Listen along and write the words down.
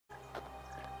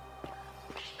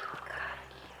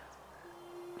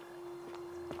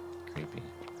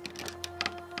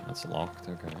That's locked,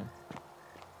 okay.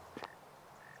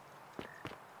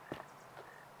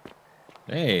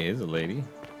 Hey, there's a lady.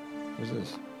 Who's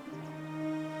this?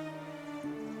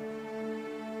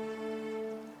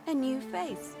 A new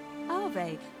face.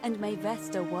 Ave, and may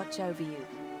Vesta watch over you.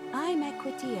 I'm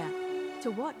Equitia.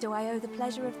 To what do I owe the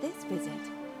pleasure of this visit?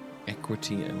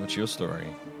 Equity, what's your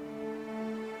story?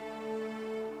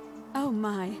 Oh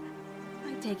my.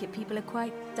 I take it people are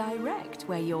quite direct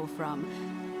where you're from.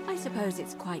 I suppose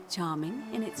it's quite charming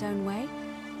in its own way.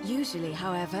 Usually,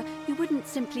 however, you wouldn't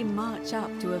simply march up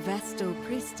to a Vestal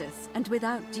priestess and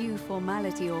without due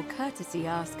formality or courtesy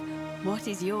ask, "What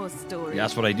is your story?" Yeah,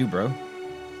 that's what I do, bro.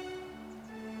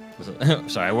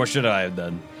 Sorry, what should I have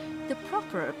done? The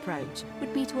proper approach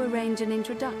would be to arrange an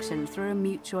introduction through a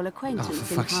mutual acquaintance Oh,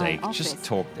 for in fuck's high sake, office. just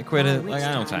talk. Quit it. By Like, which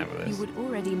I don't have time time for this. You would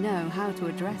already know how to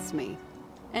address me.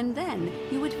 And then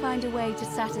you would find a way to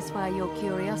satisfy your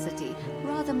curiosity,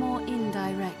 rather more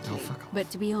indirectly. Oh, fuck off. But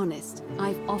to be honest,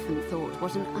 I've often thought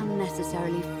what an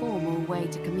unnecessarily formal way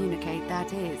to communicate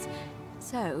that is.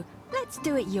 So, let's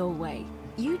do it your way.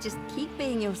 You just keep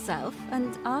being yourself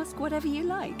and ask whatever you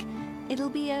like. It'll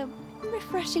be a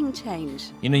refreshing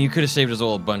change. You know, you could have saved us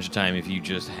all a bunch of time if you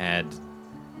just had...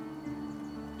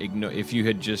 if you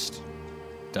had just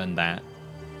done that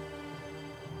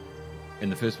in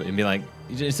the first place. And be like,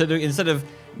 instead of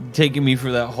taking me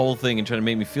through that whole thing and trying to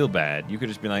make me feel bad, you could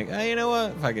just be like, hey, you know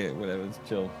what? Fuck it, whatever, it's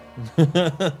chill.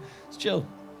 It's chill.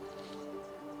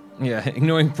 Yeah,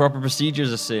 ignoring proper procedures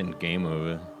is a sin. Game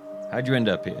over. How'd you end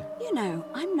up here? You know,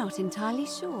 I'm not entirely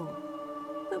sure.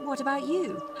 But what about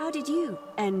you? How did you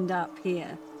end up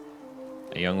here?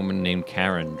 A young woman named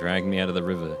Karen dragged me out of the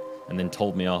river and then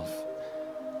told me off.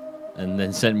 And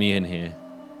then sent me in here.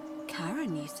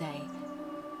 Karen, you say?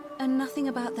 And nothing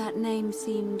about that name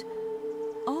seemed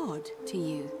odd to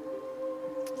you?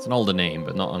 It's an older name,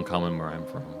 but not uncommon where I'm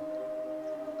from.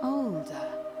 Older?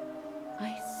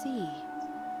 I see.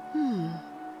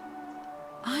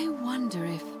 I wonder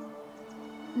if...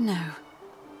 No.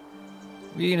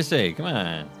 What are you gonna say? Come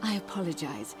on. I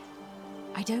apologize.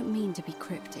 I don't mean to be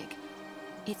cryptic.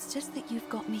 It's just that you've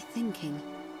got me thinking.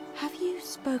 Have you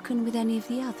spoken with any of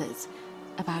the others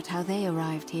about how they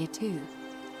arrived here too?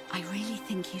 I really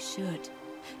think you should.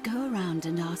 Go around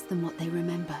and ask them what they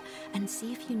remember and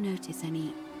see if you notice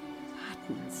any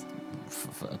patterns.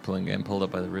 Getting pulled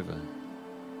up by the river.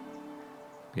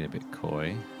 Being a bit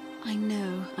coy. I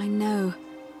know.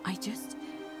 I just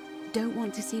don't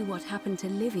want to see what happened to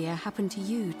Livia happen to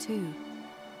you too.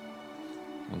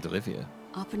 Want Olivia?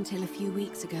 Up until a few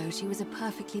weeks ago, she was a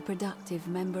perfectly productive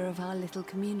member of our little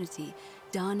community,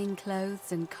 darning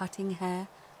clothes and cutting hair.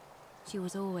 She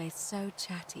was always so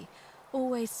chatty,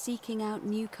 always seeking out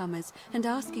newcomers and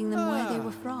asking them where they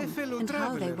were from and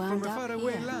how they wound up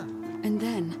here. And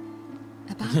then,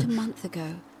 about a month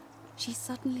ago, she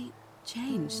suddenly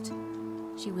changed.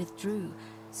 She withdrew,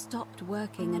 stopped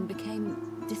working and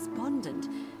became despondent,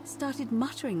 started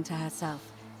muttering to herself.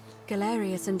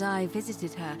 Galerius and I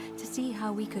visited her to see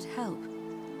how we could help,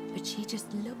 but she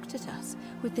just looked at us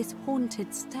with this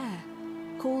haunted stare,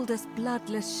 called us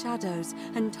bloodless shadows,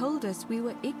 and told us we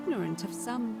were ignorant of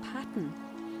some pattern.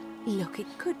 Look,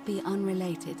 it could be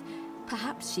unrelated.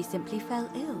 Perhaps she simply fell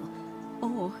ill.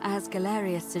 Or, as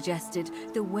Galerius suggested,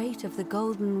 the weight of the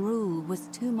golden rule was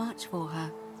too much for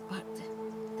her. But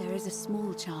there is a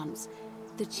small chance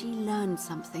that she learned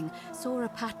something, saw a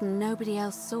pattern nobody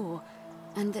else saw,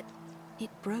 and that it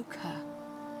broke her.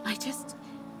 I just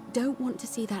don't want to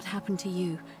see that happen to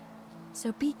you.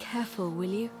 So be careful, will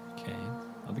you? Okay,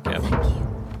 I'll be careful. Thank you.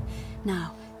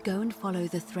 Now, go and follow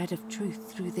the thread of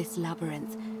truth through this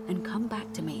labyrinth, and come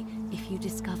back to me if you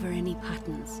discover any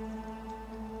patterns.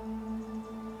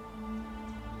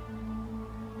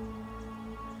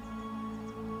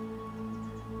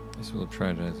 This will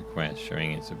try to quest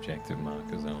showing its objective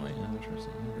markers only. Oh,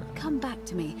 interesting. Okay. Come back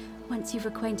to me once you've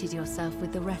acquainted yourself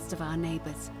with the rest of our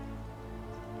neighbors.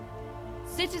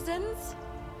 Citizens,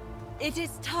 it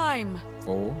is time.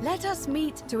 Oh. Let us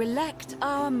meet to elect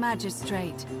our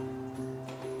magistrate.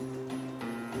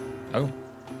 Oh.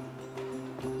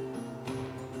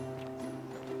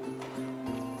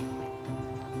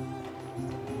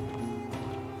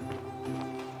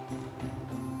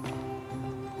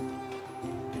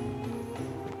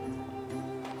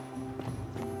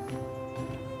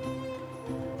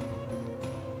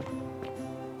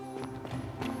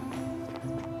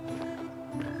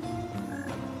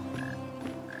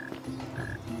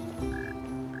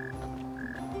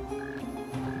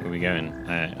 Where are we going?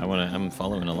 I'm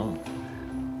following along.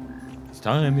 It's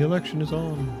time, the election is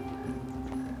on.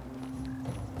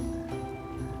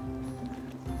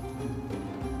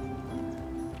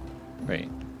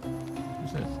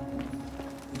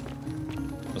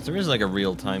 there is like a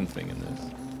real-time thing in this.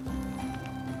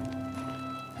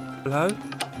 Hello?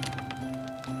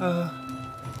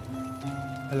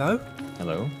 Hello?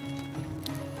 Hello?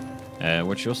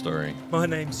 What's your story? My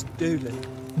name's Dooley.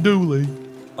 Dooley.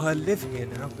 I live here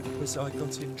now because I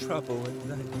got in trouble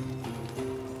and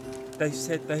they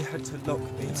said they had to lock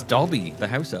me It's up. Dobby, the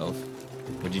house elf.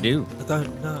 What'd you do? I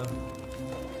don't know.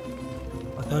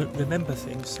 I don't remember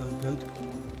things so good.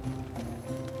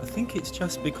 I think it's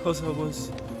just because I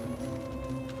was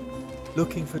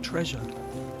looking for treasure.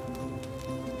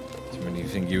 So when you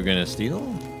think you were gonna steal?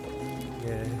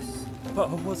 Yes. But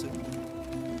I wasn't.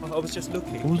 I was just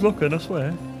looking. I was looking, I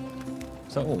swear.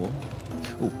 Is that all?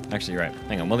 Oh, actually, right.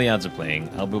 Hang on. While the ads are playing,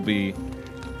 I will be... Oh,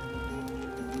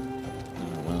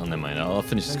 well, never mind. I'll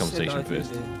finish this They said conversation I did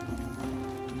first.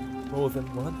 it more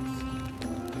than once.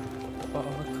 But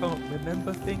I can't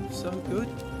remember things so good.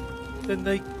 Then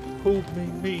they called me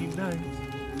mean names.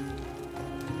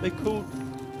 They called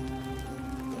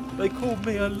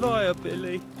me a liar,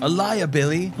 Billy. A liar,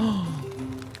 Billy?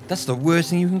 That's the worst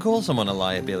thing you can call someone, a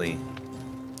liar, Billy.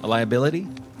 A liability?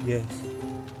 Yes.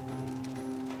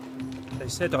 They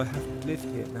said I have to live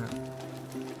here now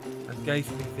and gave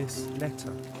me this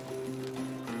letter.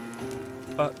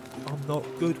 But I'm not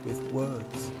good with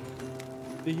words.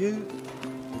 Do you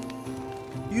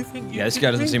think you Yeah, this could guy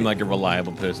doesn't read seem it? like a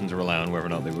reliable person to rely on whether or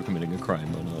not they were committing a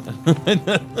crime or not.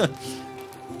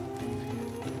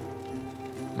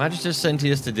 Magistus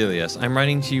Sentius Tadilius, I'm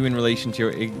writing to you in relation to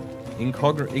your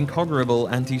incoggrable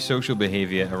antisocial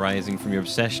behavior arising from your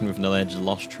obsession with an alleged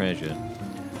lost treasure.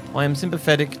 While I am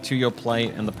sympathetic to your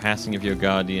plight and the passing of your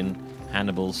guardian,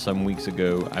 Hannibal, some weeks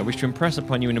ago, I wish to impress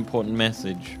upon you an important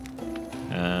message.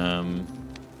 The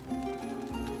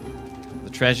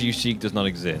treasure you seek does not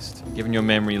exist. Given your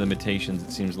memory limitations,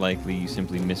 it seems likely you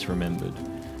simply misremembered.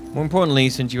 More importantly,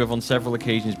 since you have on several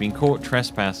occasions been caught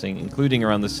trespassing, including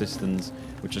around the cisterns,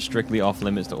 which are strictly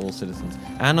off-limits to all citizens,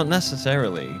 and not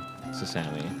necessarily, Sir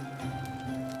Sammy.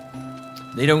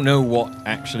 They don't know what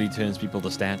actually turns people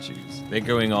to statues. They're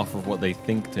going off of what they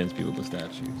think turns people to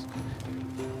statues.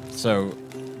 So,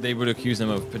 they would accuse them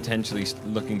of potentially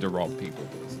looking to rob people.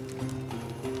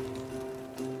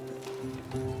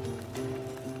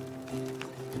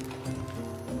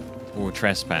 Or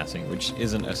trespassing, which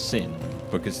isn't a sin,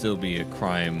 but could still be a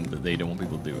crime that they don't want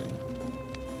people doing.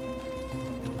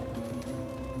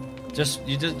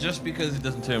 Just because it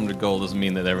doesn't turn them to gold doesn't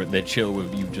mean that they're chill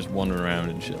with you just wandering around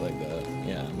and shit like that.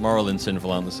 Yeah, moral and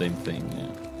sinful aren't the same thing. Yeah.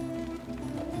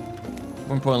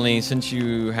 More importantly, since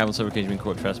you have on several occasions been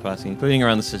caught trespassing, including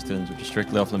around the cisterns, which are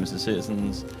strictly off limits to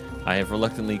citizens, I have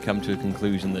reluctantly come to a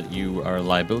conclusion that you are a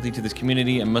liability to this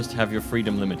community and must have your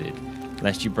freedom limited,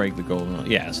 lest you break the golden rule.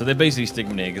 Yeah, so they're basically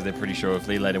sticking him there because they're pretty sure if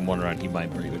they let him wander around, he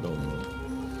might break the golden rule.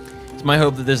 It's my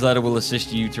hope that this letter will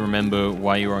assist you to remember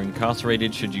why you are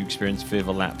incarcerated should you experience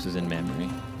further lapses in memory.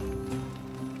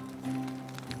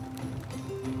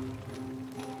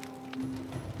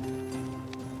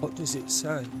 What does it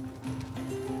say?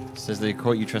 It says they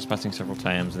caught you trespassing several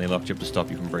times and they locked you up to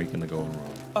stop you from breaking the golden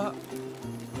rule.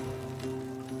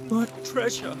 My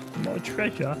treasure. My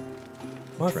treasure?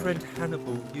 My friend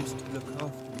Hannibal used to look after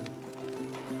me.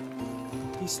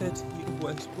 He said he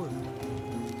always would.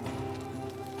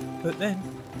 But then,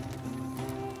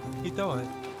 he died.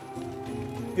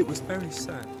 It was very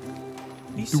sad.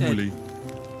 He said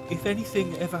if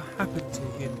anything ever happened to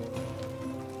him,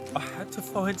 I had to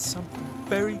find something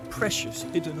very precious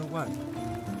hidden away.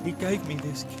 He gave me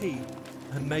this key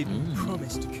and made me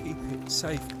promise to keep it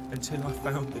safe until I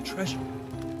found the treasure.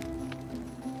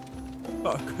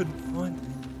 But I couldn't find it.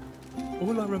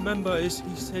 All I remember is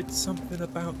he said something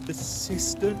about the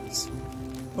cisterns.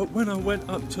 But when I went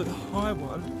up to the high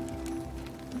one,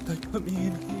 they put me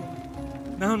in here.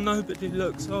 Now nobody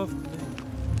looks after me.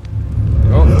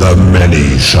 The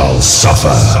many shall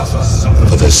suffer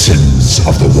for the sins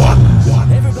of the one.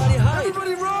 Everybody hide!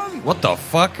 Everybody run! What the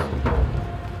fuck?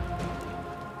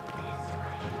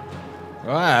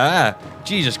 Ah,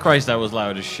 Jesus Christ, that was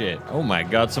loud as shit. Oh my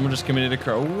god, someone just committed a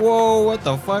crime. Whoa, what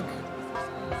the fuck?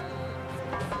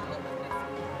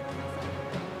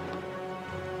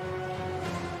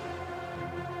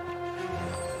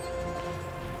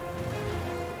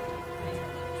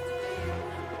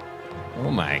 Oh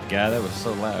my god, that was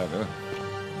so loud.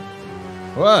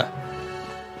 What?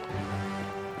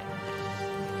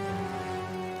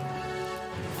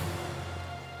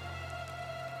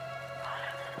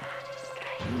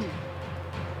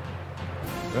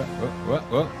 What?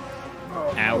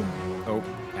 Ow. Oh,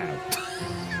 ow.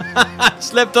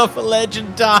 Slipped off a ledge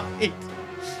and died.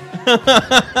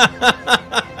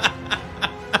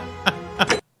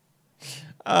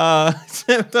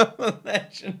 Except the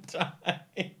legend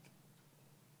died.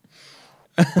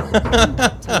 Come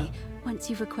back to me once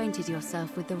you've acquainted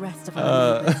yourself with the rest of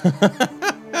our neighbours.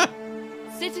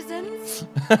 Citizens,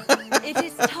 it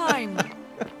is time.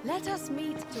 Let us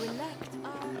meet to elect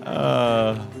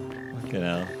our... Fucking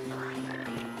hell.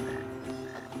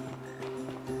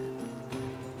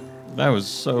 That was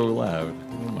so loud.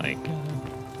 Oh my god.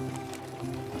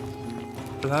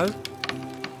 Hello?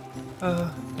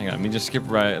 Hang on, let me just skip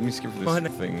right. Let me skip this Fine.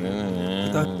 thing.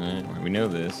 We know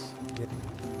this. Yeah.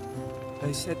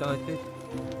 They said I did.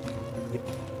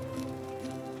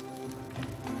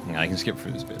 Hang on, I can skip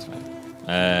through this bit, it's fine.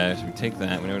 So we take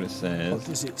that, we know what it says. What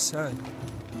does it say?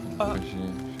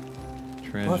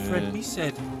 Treasure. My friend, he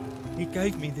said he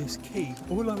gave me this key.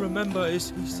 All I remember is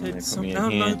he said, put so me in now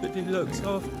here. nobody looks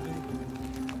after me.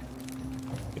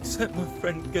 Except my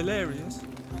friend Galerius.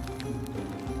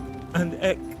 And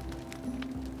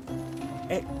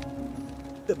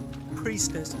the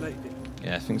priestess lady.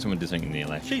 Yeah, I think someone did something in the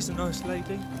election. She's a nice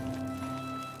lady.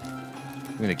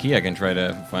 With the key, I can try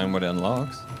to find what it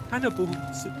unlocks. Hannibal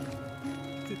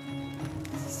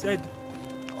said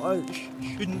I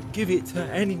shouldn't give it to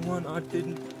anyone I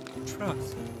didn't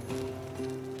trust.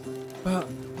 But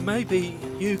maybe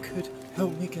you could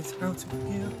help me get out of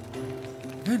here.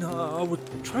 Then I would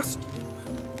trust you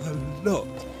a lot.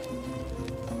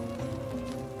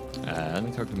 Let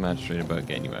me talk to the magistrate about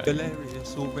getting you out.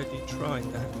 Galerius already tried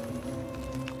that.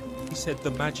 He said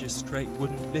the magistrate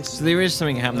wouldn't listen. So there is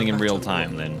something happening No in real matter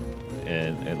time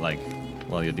then, like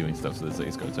while you're doing stuff. So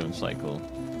it's got its own cycle.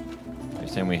 You're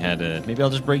saying we had a. Maybe I'll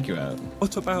just break you out.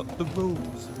 What about the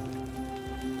rules?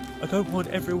 I don't want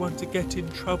everyone to get in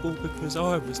trouble because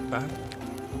I was bad.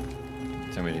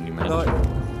 Tell me the new Like magistrate.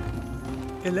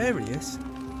 Galerius,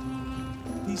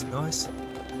 he's nice.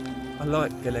 I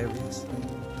like Galerius.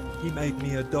 He made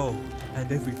me a doll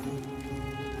and everything.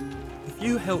 If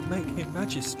you help make him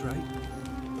magistrate,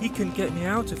 he can get me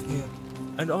out of here,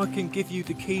 and I can give you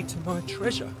the key to my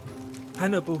treasure.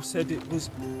 Hannibal said it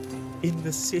was in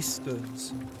the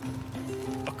cisterns.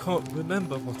 I can't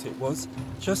remember what it was,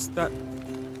 just that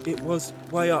it was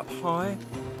way up high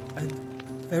and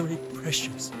very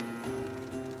precious.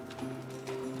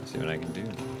 Let's see what I can do.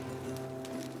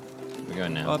 We're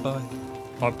going now. Bye-bye.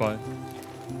 Bye-bye.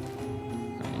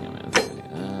 Hang on, let's see.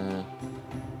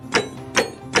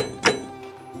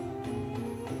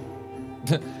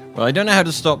 Well, I don't know how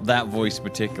to stop that voice in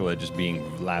particular just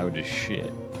being loud as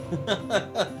shit.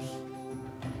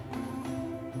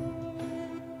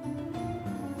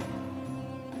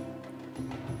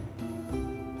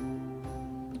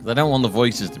 I don't want the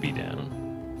voices to be down.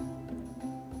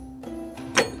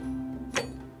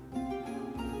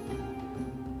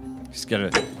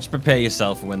 Just prepare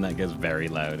yourself for when that gets very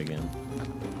loud again.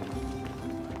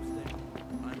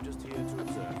 I'm just here to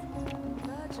observe.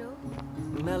 Virgil,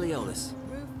 Malleolus.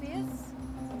 Rufius,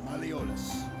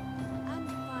 Malleolus. and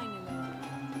finally,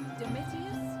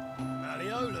 Domitius.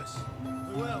 Malleolus.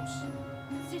 Who else?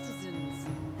 Citizens,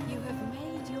 you have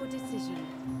made your decision.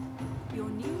 Your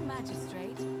new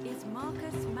magistrate is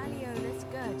Marcus Malleolus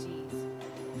Gurges.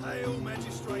 Hail,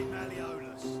 Magistrate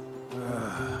Malleolus.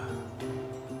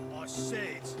 I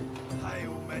said,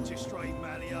 hail, Magistrate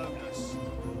Malleolus.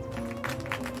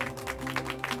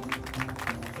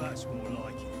 That's more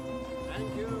like it.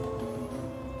 Thank you.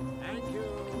 Thank you.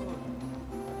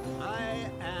 I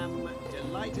am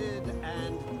delighted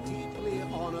and deeply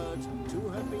honored to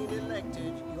have been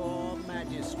elected your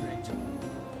magistrate.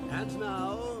 And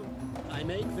now, I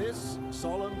make this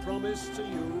solemn promise to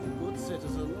you, good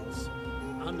citizens.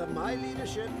 Under my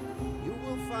leadership, you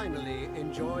will finally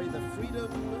enjoy the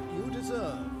freedom you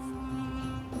deserve.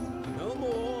 No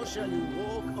more shall you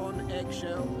walk on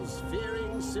eggshells,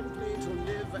 fearing simply to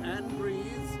live and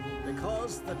breathe,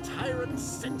 because the tyrant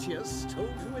Sentius told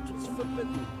you it was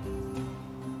forbidden.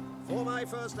 For my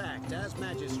first act as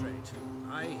magistrate,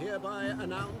 I hereby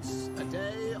announce a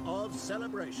day of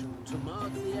celebration to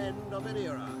mark the end of an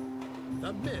era.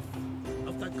 The myth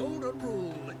of the Golden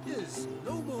Rule is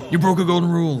no more. You broke a golden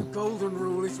rule. Golden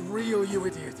rule is real, you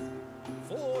idiot.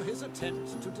 For his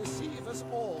attempt to deceive us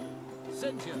all,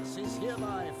 Sentius is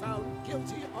hereby found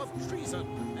guilty of treason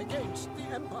against the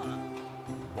Empire.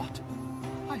 What?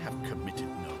 I have committed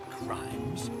no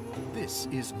crimes. This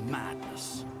is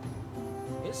madness.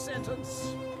 His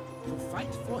sentence: to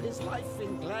fight for his life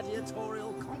in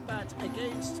gladiatorial combat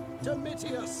against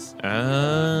Domitius.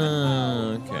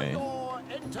 Ah, For okay. your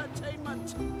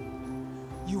entertainment.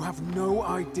 You have no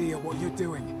idea what you're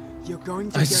doing. You're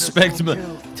going to I get suspect. us all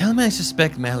killed. Tell me I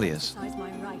suspect Malleus. Exercise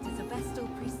my right as a Vestal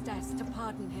priestess to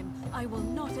pardon him. I will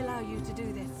not allow you to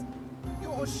do this.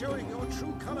 You're showing your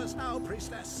true colors now,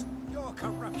 priestess. Your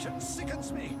corruption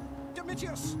sickens me.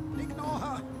 Domitius, ignore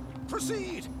her.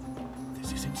 Proceed.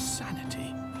 This is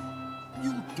insanity.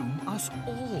 You'll doom us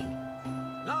all.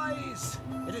 Lies!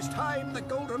 It is time the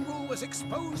Golden Rule was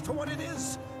exposed for what it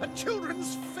is. A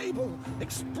children's fable,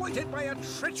 exploited by a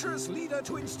treacherous leader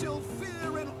to instill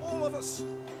fear in all of us.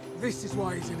 This is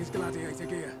why he's in his gladiator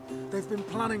gear. They've been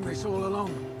planning this all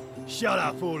along. Shut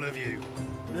up, all of you.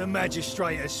 The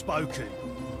magistrate has spoken.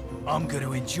 I'm going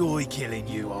to enjoy killing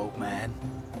you, old man.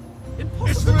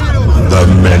 Impossible. The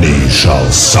many shall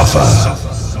suffer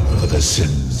for the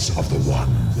sins of the one.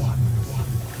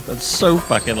 That's so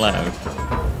fucking loud.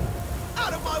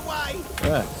 Out of my way!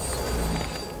 Where?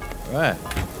 Where?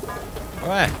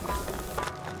 Where?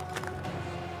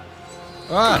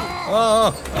 Ah!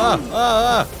 Oh! Ah!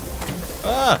 Ah! Ah!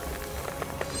 Ah!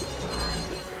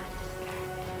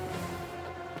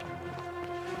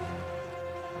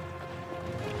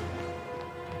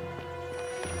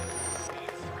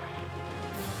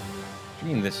 What do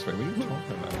you mean this way? What are you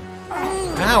talking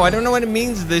about? Ow! I don't know what it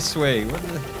means this way. What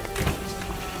the...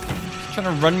 It's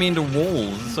trying to run me into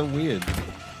walls. It's so weird.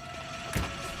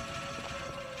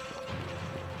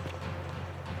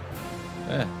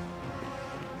 Yeah.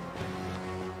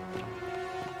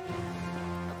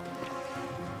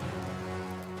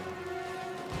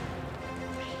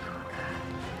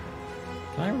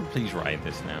 Can I please ride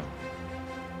this now?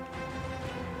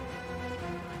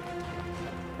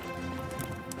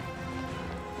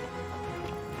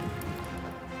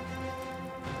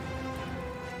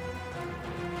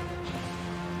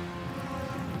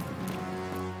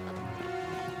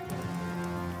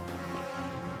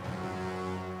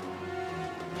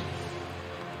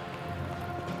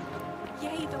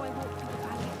 Yea, though I walk through the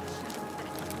valley of the shadow of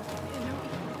death, fear no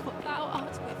evil, for thou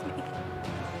art with me.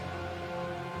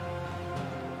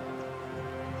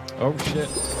 Oh shit.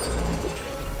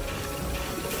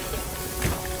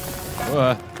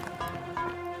 Whoa.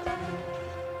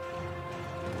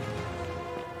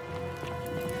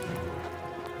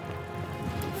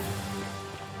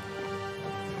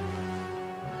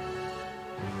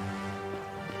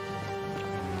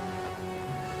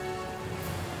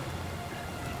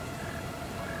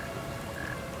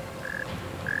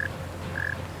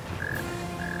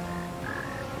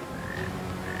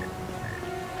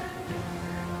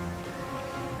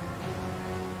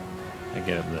 I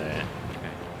get up there.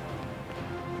 Okay.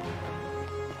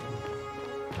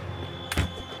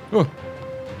 Oh.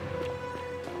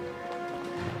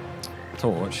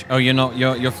 Torch. Oh, you're not.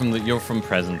 You're from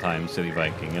present time, silly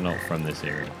Viking. You're not from this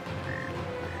area.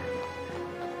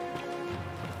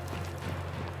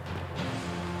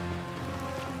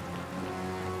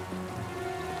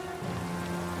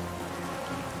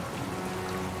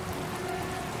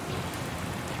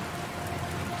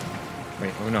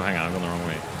 Wait. Oh no, hang on. I'm going the wrong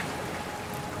way.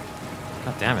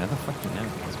 God damn it, how the fuck do you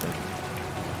navigate this place?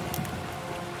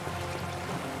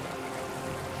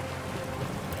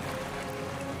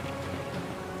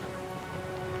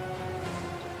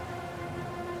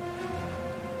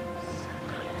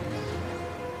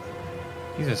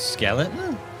 He's a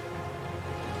skeleton?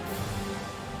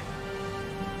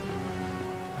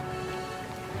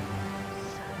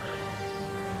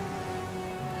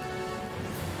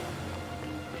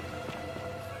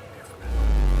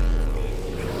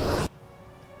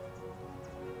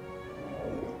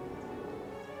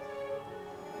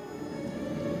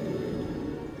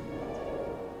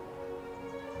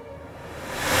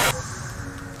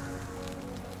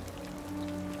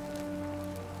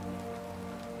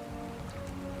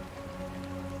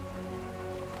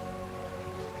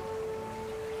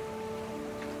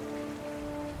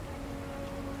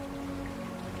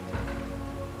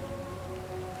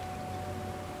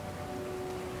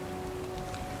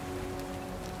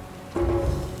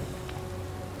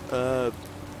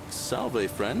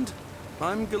 Salve, friend.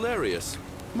 I'm Galerius.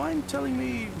 Mind telling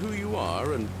me who you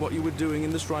are and what you were doing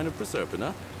in the Shrine of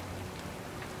Proserpina?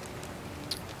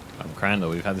 I'm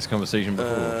Crandall. We've had this conversation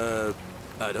before.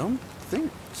 I don't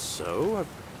think so. I've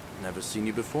never seen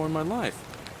you before in my life.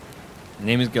 My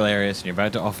name is Galerius, and you're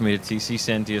about to offer me to TC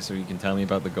Sentia so you can tell me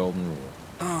about the Golden Rule.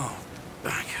 Oh,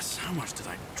 I guess how much did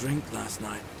I drink last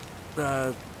night?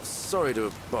 Sorry to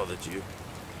have bothered you.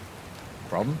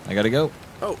 Problem? I gotta go.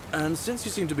 Oh, and since you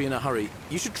seem to be in a hurry,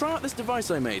 you should try out this device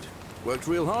I made. Worked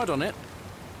real hard on it.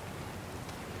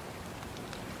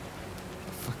 What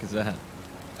the fuck is that?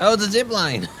 Oh, it's a zip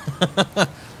line!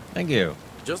 Thank you.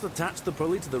 Just attach the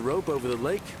pulley to the rope over the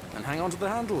lake and hang on to the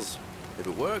handles. If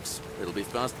it works, it'll be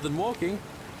faster than walking.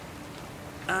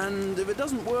 And if it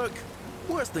doesn't work,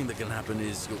 worst thing that can happen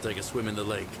is you'll take a swim in the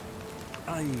lake.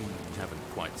 I haven't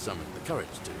quite summoned the courage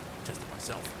to test it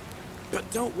myself. But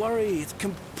don't worry, it's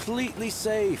completely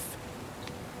safe.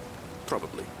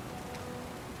 Probably.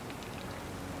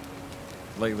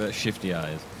 Like that shifty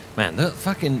eyes. Man,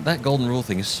 that golden rule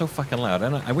thing is so fucking loud.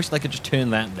 I wish they could just turn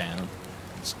that down.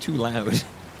 It's too loud.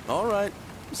 All right.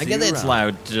 I get that it's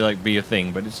loud to like be a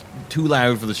thing, but it's too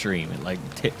loud for the stream. It like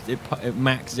it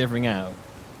maxes everything out.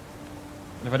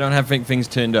 And if I don't have things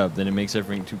turned up, then it makes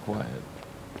everything too quiet.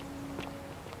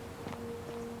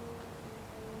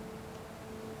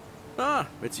 Ah,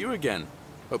 it's you again.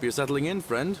 Hope you're settling in,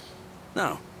 friend.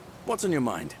 Now, what's on your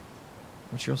mind?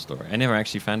 What's your story? I never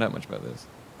actually found out much about this.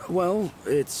 Well,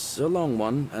 it's a long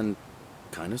one and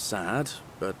kind of sad,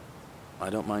 but I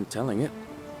don't mind telling it.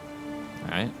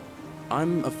 Alright.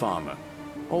 I'm a farmer.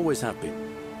 Always have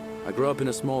been. I grew up in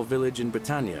a small village in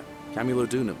Britannia,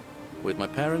 Camulodunum, with my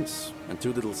parents and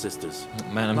 2 little sisters.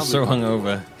 Man, I'm so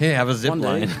hungover. Here, have a zip One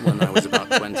line. day, when I was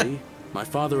about 20, my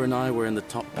father and I were in the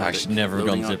top paddock, I should never have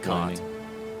loading gone our zip cart, lining.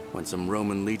 when some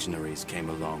Roman legionaries came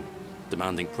along,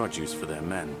 demanding produce for their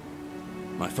men.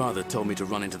 My father told me to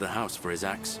run into the house for his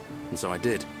axe, and so I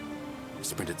did. I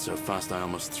sprinted so fast I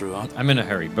almost threw up. I'm in a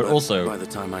hurry, but also by the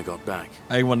time I got back,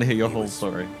 I want to hear your whole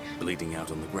story. Bleeding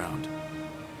out on the ground,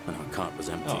 and our cart was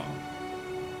empty. Oh.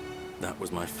 That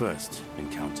was my first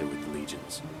encounter with the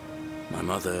legions. My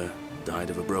mother died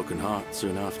of a broken heart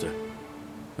soon after,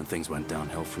 and things went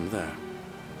downhill from there.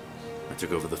 I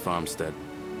took over the farmstead,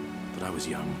 but I was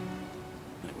young.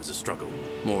 It was a struggle.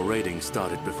 More raiding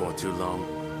started before too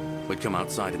long. We'd come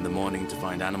outside in the morning to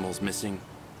find animals missing,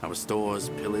 our stores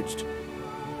pillaged.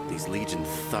 These Legion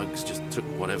thugs just took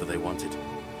whatever they wanted.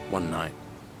 One night,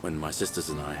 when my sisters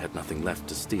and I had nothing left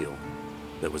to steal,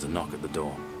 there was a knock at the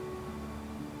door.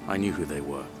 I knew who they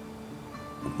were,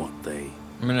 and what they...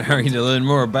 I'm in a hurry to learn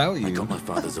more about you. I got my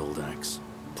father's old axe,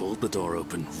 pulled the door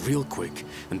open real quick,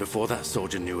 and before that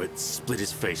soldier knew it, split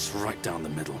his face right down the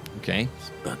middle. Okay.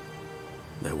 But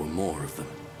there were more of them.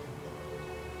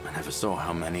 I never saw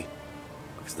how many,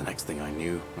 because the next thing I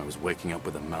knew, I was waking up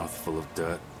with a mouth full of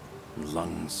dirt and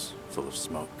lungs full of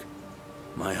smoke.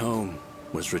 My home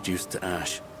was reduced to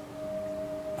ash.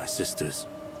 My sisters,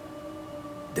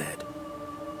 dead.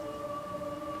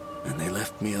 And they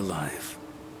left me alive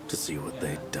to see what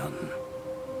they'd done.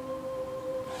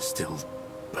 It still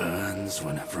burns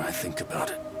whenever I think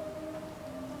about it.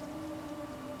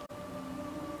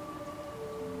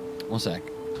 One sec.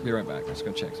 Be right back. Let's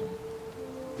go check something.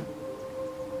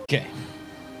 Okay.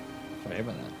 Sorry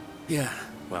about that. Yeah,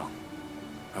 well,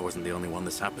 I wasn't the only one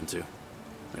this happened to.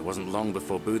 It wasn't long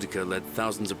before Boudica led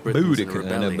thousands of Britons in a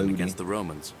rebellion against the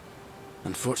Romans.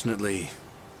 Unfortunately,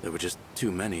 there were just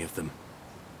too many of them.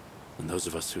 And those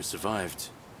of us who survived,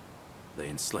 they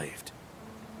enslaved.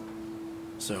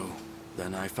 So,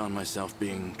 then I found myself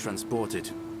being transported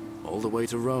all the way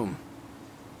to Rome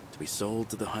to be sold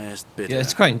to the highest bidder. Yeah,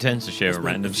 it's quite intense to share I with spent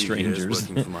random a few years strangers.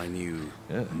 working for my new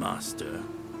master,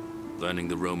 learning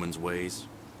the Romans' ways,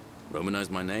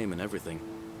 Romanized my name and everything.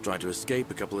 Tried to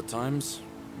escape a couple of times,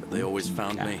 but they always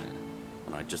found me,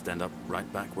 and I'd just end up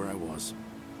right back where I was.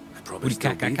 I'd probably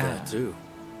still be there too,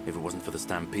 if it wasn't for the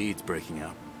stampedes breaking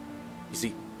out. You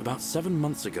see, about 7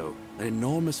 months ago, an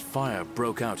enormous fire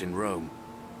broke out in Rome.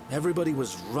 Everybody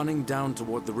was running down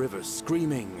toward the river,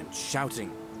 screaming and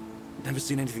shouting. Never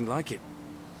seen anything like it.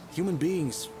 Human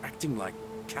beings acting like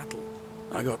cattle.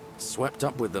 I got swept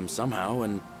up with them somehow,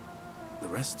 and the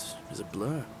rest is a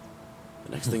blur.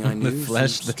 The next thing I knew, the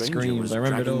flesh, some the stranger screams, was I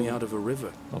remember it dragging all. me out of a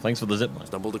river. Well, thanks for the zip line.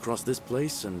 Stumbled across this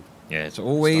place and yeah, it's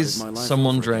always started my life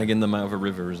someone over again. dragging them out of a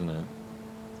river, isn't it?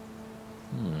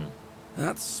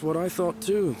 That's what I thought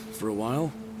too, for a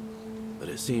while. But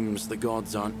it seems the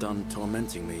gods aren't done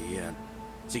tormenting me yet.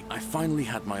 See, I finally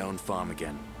had my own farm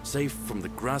again, safe from the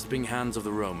grasping hands of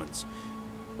the Romans.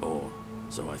 Or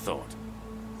so I thought.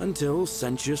 Until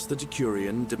Sentius the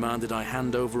Decurion demanded I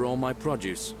hand over all my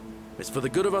produce. It's for the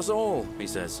good of us all, he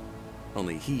says.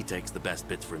 Only he takes the best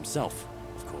bits for himself,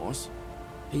 of course.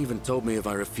 He even told me if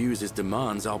I refuse his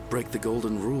demands, I'll break the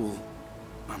golden rule.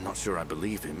 I'm not sure I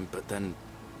believe him, but then,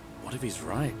 what if he's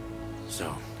right?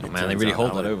 So, Oh man, they really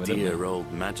hold that over, don't they? dear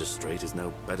old magistrate is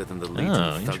no better than the legion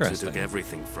Oh, of thugs who interesting. took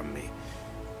everything from me.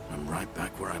 I'm right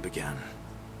back where I began.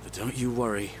 But don't you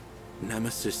worry,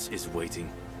 Nemesis is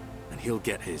waiting, and he'll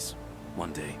get his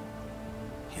one day.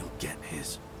 He'll get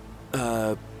his.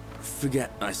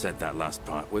 Forget I said that last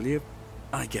part, will you?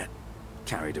 I get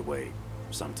carried away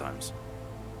sometimes.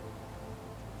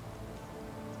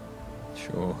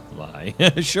 Sure, lie.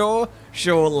 sure,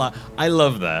 lie. I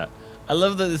love that. I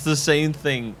love that it's the same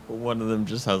thing, but one of them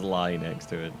just has lie next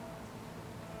to it.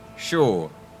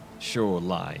 Sure,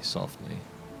 lie softly.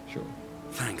 Sure.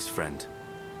 Thanks, friend.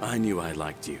 I knew I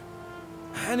liked you.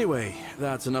 Anyway,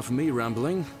 that's enough of me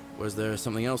rambling. Was there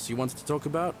something else you wanted to talk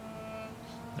about?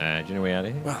 Do you know way out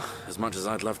of here? Well, as much as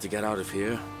I'd love to get out of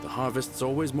here, the harvest's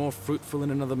always more fruitful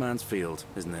in another man's field,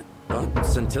 isn't it? But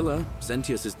Scintilla,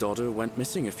 Sentius's daughter, went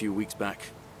missing a few weeks back.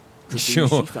 Could be Sure,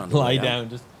 she found a lie way out. down.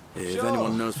 Just If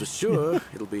anyone knows for sure,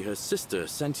 it'll be her sister,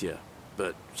 Sentia.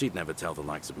 But she'd never tell the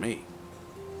likes of me.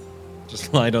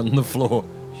 Just lied on the floor.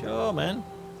 Sure, man.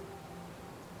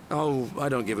 Oh, I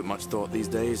don't give it much thought these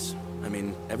days. I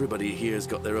mean, everybody here's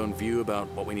got their own view about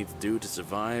what we need to do to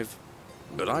survive.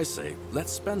 But I say,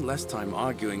 let's spend less time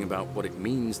arguing about what it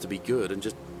means to be good and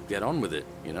just get on with it,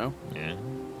 you know? Yeah.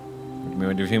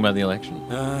 What do you think about the election?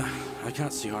 I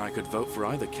can't see how I could vote for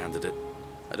either candidate.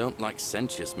 I don't like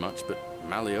Sentius much, but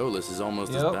Malleolus is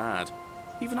almost as bad.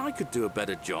 Even I could do a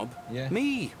better job. Yeah.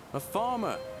 Me, a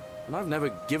farmer. And I've never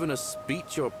given a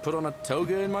speech or put on a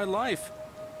toga in my life.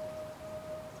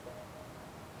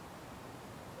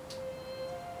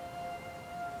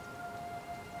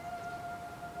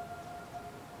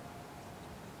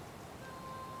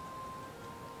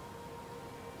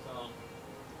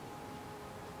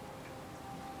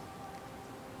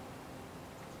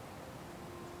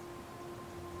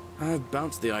 I've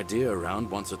bounced the idea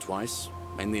around once or twice,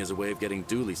 mainly as a way of getting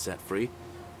Dooley set free.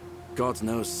 God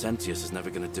knows Sentius is never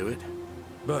going to do it.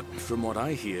 But from what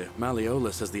I hear,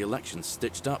 Malleolus has the election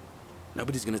stitched up.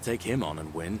 Nobody's going to take him on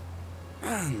and win.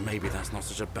 And maybe that's not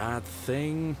such a bad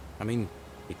thing. I mean,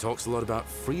 he talks a lot about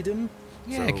freedom.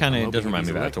 Yeah, so it kind I'm of does hoping remind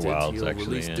me if of he's Outer elected, Wilds, he'll actually.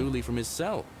 release Yeah. Dooley from his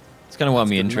cell. It's kind of what That's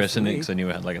me good enough interested in for it me. because I knew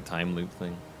it had like a time loop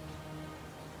thing.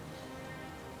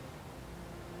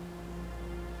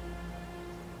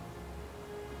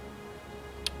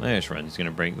 There's Ren. He's going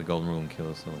to break the golden rule and kill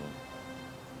us all.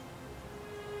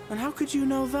 And how could you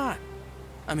know that?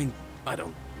 I mean, I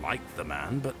don't like the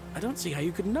man, but I don't see how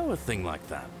you could know a thing like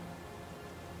that.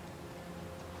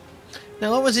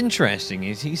 Now, what was interesting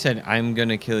is he said, I'm going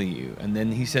to kill you. And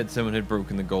then he said someone had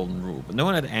broken the golden rule. But no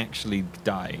one had actually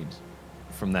died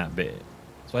from that bit.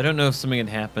 So I don't know if something had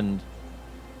happened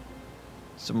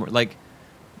somewhere. Like,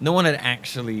 no one had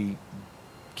actually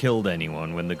killed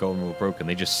anyone when the golden rule broken.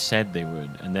 They just said they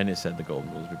would. And then it said the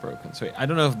golden rules be broken. So I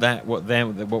don't know if that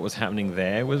what was happening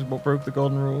there was what broke the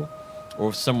golden rule. Or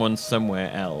if someone somewhere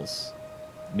else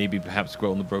maybe perhaps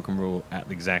broke the broken rule at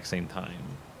the exact same time.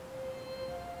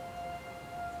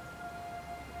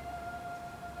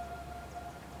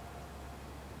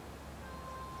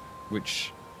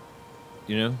 Which,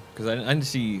 you know, because I didn't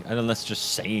see, I don't know, that's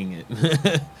just saying it.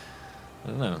 I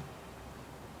don't know.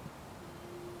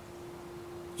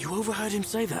 You overheard him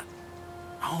say that?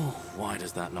 Oh, why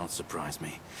does that not surprise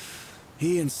me?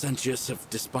 He and Sentius have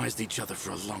despised each other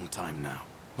for a long time now.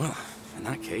 Well, in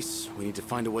that case, we need to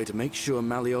find a way to make sure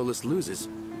Malleolus loses.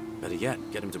 Better yet,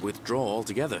 get him to withdraw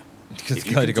altogether. Because If it's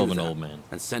you got to can go do an that, old man.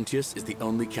 and Sentius is the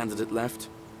only candidate left,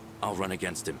 I'll run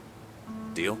against him.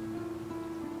 Deal?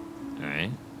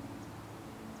 Alright.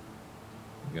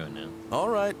 Go now. All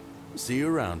right. See you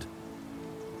around.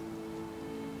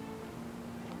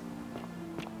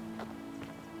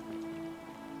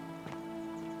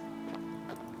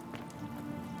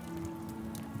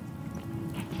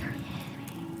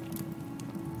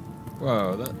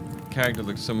 Whoa, that character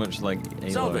looks so much like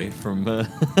Salve. Aloy from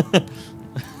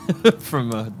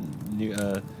from new,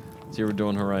 Zero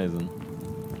Dawn Horizon.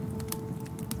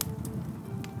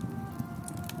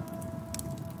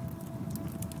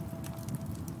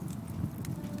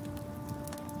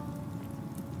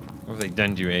 What have they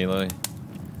done to you, Aloy?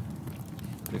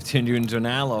 They've turned you into an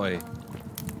alloy.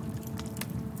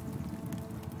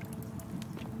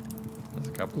 There's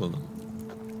a couple of them.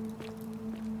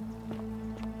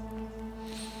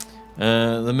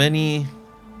 The many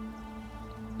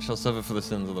shall suffer for the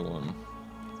sins of the one.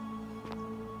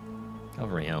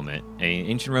 Cavalry helmet. A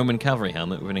ancient Roman cavalry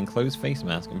helmet with an enclosed face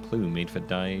mask and plume made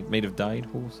of dyed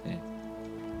horsehair.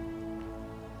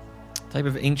 Type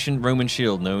of ancient Roman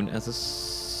shield known as a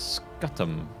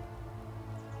scutum.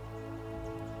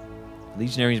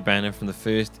 Legionary's banner from the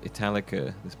first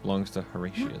Italica. This belongs to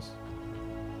Horatius.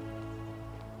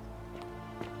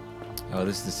 Oh,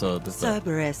 this is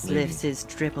Cerberus lady. lifts his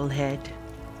triple head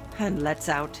and lets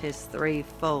out his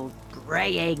threefold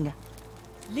braying.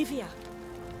 Livia,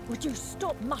 would you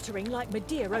stop muttering like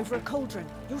Medea over a cauldron?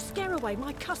 You'll scare away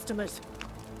my customers.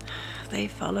 They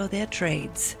follow their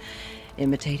trades,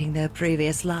 imitating their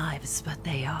previous lives, but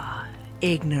they are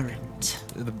ignorant.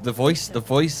 The voice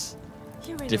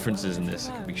You're in a differences in world of this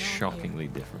your could be own, aren't you? shockingly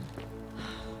different.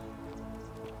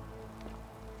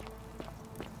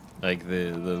 Like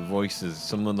the voices,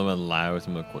 some of them are loud,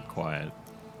 some are quite quiet.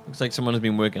 Looks like someone has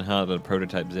been working hard on a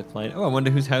prototype zipline. Oh, I wonder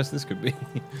whose house this could be.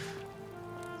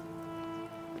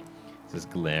 Is this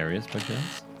Galerius by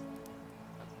chance?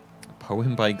 A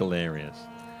poem by Galerius.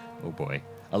 Oh boy.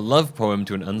 A love poem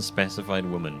to an unspecified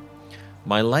woman.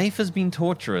 My life has been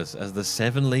torturous as the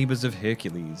 7 labors of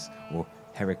Hercules, or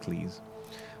Heracles.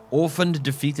 Orphaned,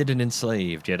 defeated, and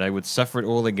enslaved, yet I would suffer it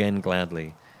all again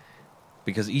gladly.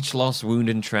 Because each loss, wound,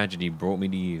 and tragedy brought me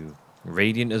to you.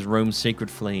 Radiant as Rome's sacred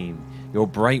flame, your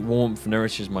bright warmth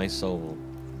nourishes my soul.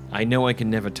 I know I can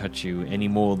never touch you any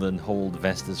more than hold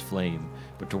Vesta's flame,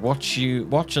 but to watch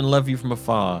and love you from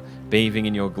afar, bathing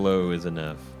in your glow is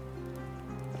enough.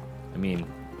 I mean,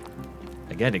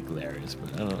 I get it, Galerius,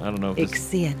 but I don't know if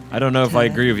this, I don't know if I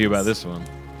agree with you about this one.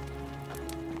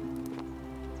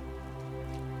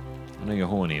 I know you're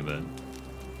horny, but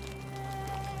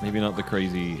maybe not the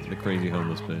crazy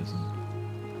homeless person.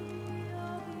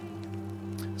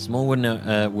 Small wooden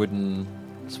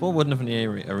of an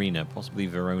arena, possibly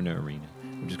Verona Arena,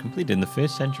 which was completed in the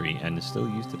 1st century and is still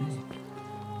used today.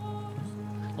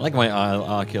 I like my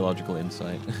archaeological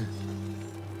insight.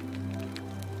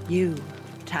 You,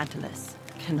 Tantalus,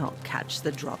 cannot catch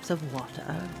the drops of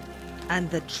water, and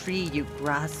the tree you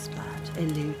grasp at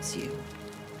eludes you.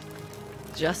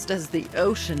 Just as the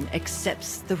ocean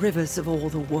accepts the rivers of all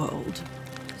the world,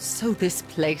 so this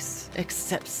place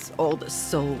accepts all the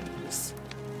souls.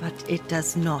 But it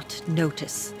does not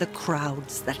notice the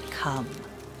crowds that come.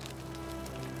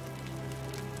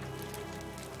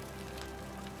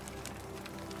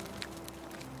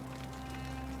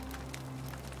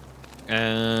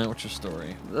 What's your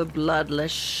story? The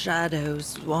bloodless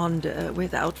shadows wander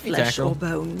without flesh or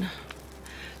bone.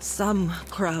 Some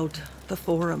crowd the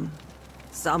forum,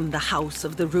 some the house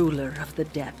of the ruler of the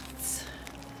depths.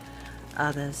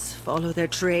 Others follow their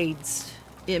trades,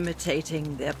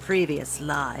 imitating their previous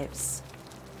lives.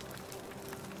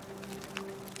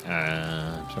 Sorry,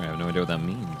 I have no idea what that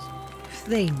means.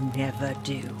 They never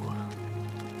do.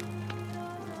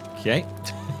 Okay.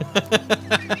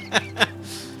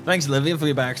 Thanks, Olivia, for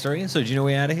your backstory. So, do you know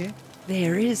way out of here?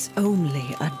 There is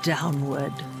only a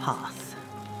downward path,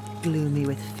 gloomy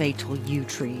with fatal yew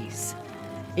trees.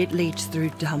 It leads through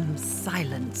dumb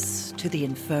silence to the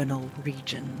infernal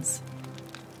regions.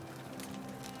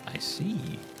 I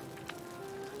see.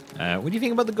 What do you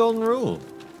think about the Golden Rule?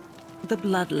 The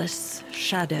bloodless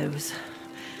shadows.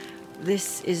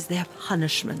 This is their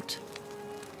punishment.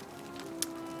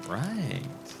 Right.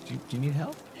 Do you need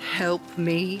help? Help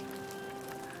me?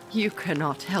 You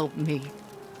cannot help me.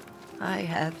 I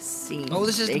have seen Oh,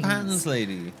 this is the things. patterns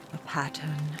lady. A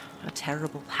pattern. A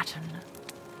terrible pattern.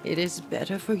 It is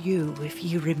better for you if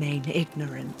you remain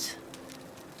ignorant.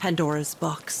 Pandora's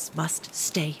box must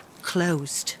stay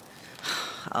closed.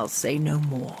 I'll say no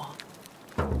more.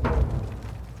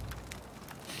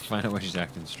 Find out why she's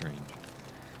acting strange.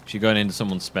 She got into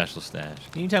someone's special stash.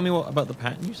 Can you tell me about the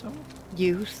pattern you saw?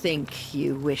 You think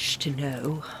you wish to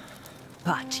know,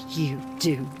 but you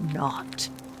do not.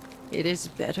 It is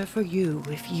better for you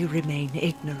if you remain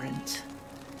ignorant.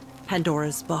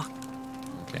 Pandora's box.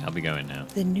 Okay, I'll be going now.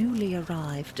 The newly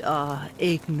arrived are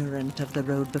ignorant of the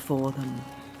road before them.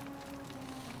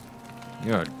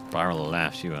 You're a barrel of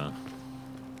laughs, you are.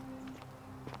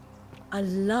 I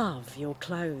love your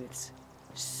clothes.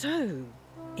 So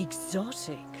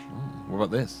exotic. What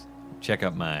about this? Check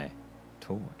out my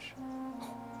torch.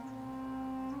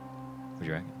 What do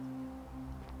you reckon?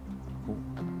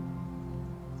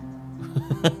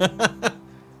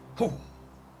 Oh.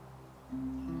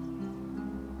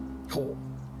 Oh.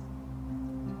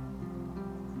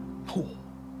 Oh.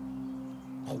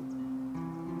 Oh.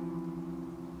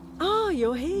 Ah,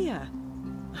 you're here.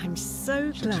 I'm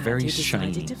so glad very you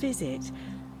decided shiny. to visit.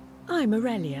 I'm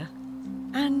Aurelia,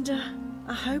 and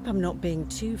I hope I'm not being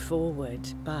too forward,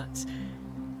 but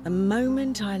the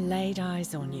moment I laid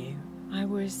eyes on you, I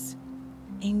was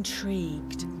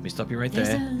intrigued. Let me stop you right There's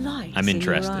there. a light I'm in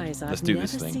interested. your eyes Let's I've do never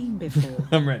this thing. seen before.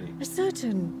 I'm ready. A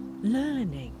certain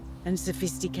learning and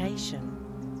sophistication.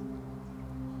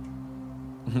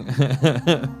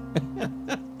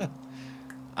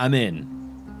 I'm in.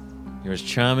 You're as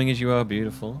charming as you are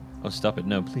beautiful. Oh, stop it.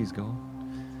 No, please go on.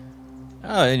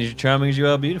 Oh, and you're charming as you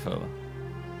are beautiful.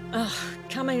 Ugh,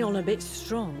 coming on a bit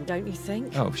strong, don't you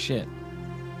think? Oh, shit.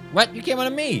 What? You came on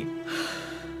to me?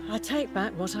 I take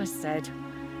back what I said.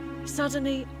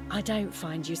 Suddenly, I don't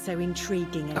find you so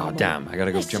intriguing anymore. Oh, damn. I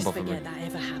gotta go Let's jump just off a forget roof. that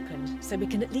ever happened, so we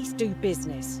can at least do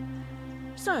business.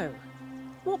 So,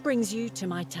 what brings you to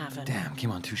my tavern? Damn, came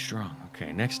on too strong.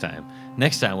 Okay, next time.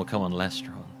 Next time we'll come on less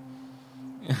strong.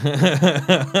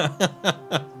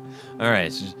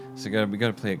 Alright, so we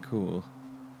gotta play it cool.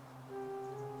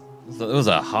 So that was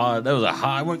a hard.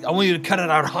 I want you to cut it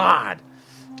out hard.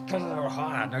 Cut it out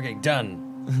hard. Okay,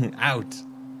 done. Out.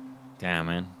 Damn,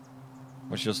 man.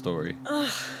 What's your story?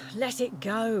 Ugh, let it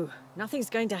go. Nothing's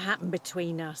going to happen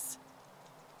between us.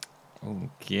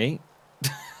 Okay.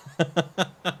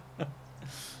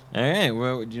 All right.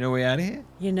 Well, do you know a way out of here?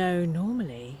 You know,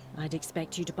 normally I'd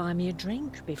expect you to buy me a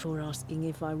drink before asking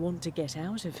if I want to get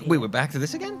out of here. Wait, we're back to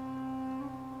this again?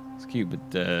 It's cute,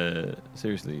 but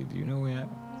seriously, do you know a way out?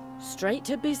 Straight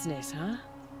to business, huh?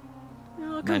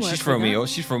 Oh, I can Man, work she's throwing with me that. all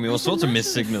As a sorts of matter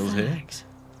missed signals here. fact,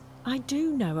 I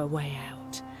do know a way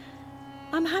out.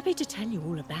 I'm happy to tell you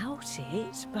all about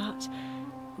it, but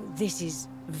this is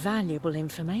valuable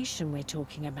information we're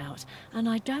talking about, and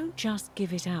I don't just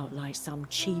give it out like some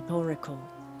cheap oracle.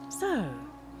 So,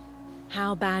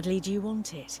 how badly do you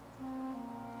want it?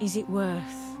 Is it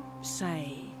worth,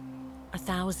 say,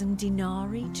 1,000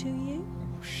 denarii to you?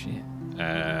 Oh, shit.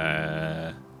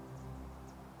 I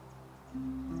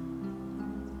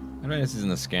know this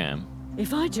isn't a scam.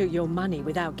 If I took your money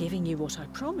without giving you what I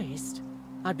promised,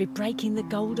 I'd be breaking the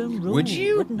golden rule. Would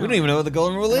you? We don't even know what the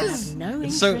golden rule is.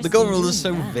 It's so the golden rule is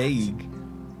so vague.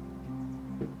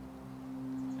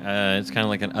 It's kind of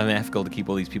like unethical to keep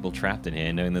all these people trapped in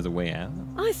here, knowing there's a way out.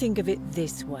 I think of it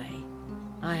this way.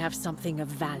 I have something of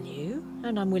value,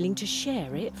 and I'm willing to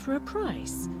share it for a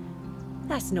price.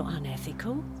 That's not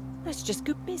unethical. That's just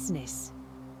good business.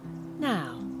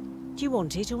 Now, do you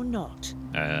want it or not?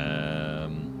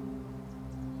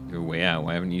 Your way out.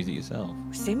 Why haven't you used it yourself?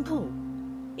 Simple.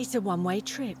 It's a one-way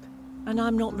trip, and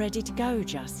I'm not ready to go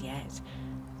just yet.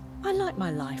 I like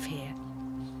my life here.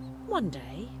 One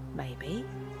day, maybe,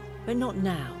 but not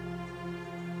now.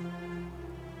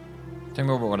 Tell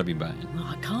me about what I've been buying. Well,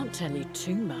 I can't tell you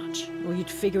too much, or you'd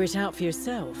figure it out for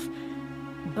yourself.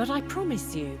 But I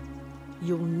promise you,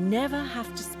 you'll never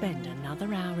have to spend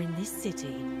another hour in this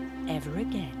city ever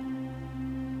again.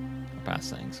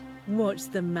 Past things. What's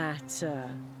the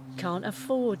matter? Can't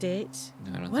afford it?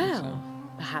 No, I don't well, think so.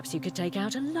 Perhaps you could take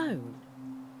out a loan.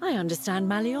 I understand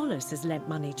Malleolus has lent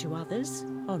money to others,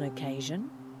 on occasion.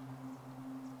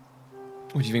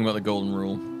 What do you think about the golden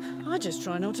rule? I just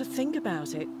try not to think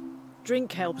about it.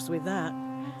 Drink helps with that.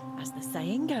 As the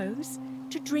saying goes,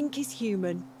 to drink is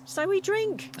human, so we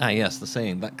drink. Ah, yes, the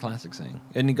saying, that classic saying.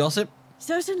 Any gossip?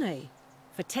 Certainly.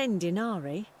 For 10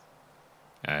 denarii.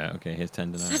 Okay, here's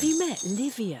 10 denarii. Have you met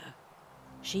Livia?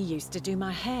 She used to do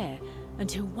my hair,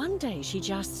 until one day she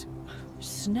just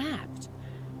snapped.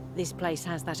 This place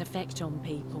has that effect on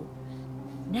people.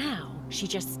 Now, she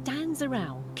just stands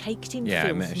around, caked in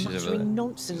filth, muttering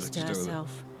nonsense to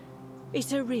herself.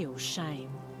 It's a real shame.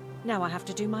 Now I have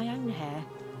to do my own hair.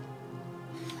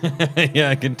 Yeah,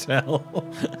 I can tell.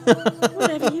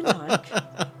 Whatever you like.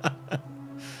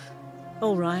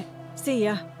 All right. See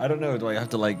ya. I don't know. Do I have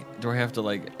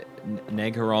to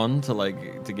neg her on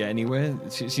to get anywhere?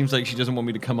 It seems like she doesn't want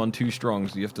me to come on too strong,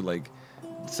 so you have to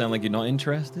sound like you're not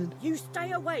interested. You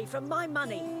stay away from my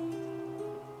money.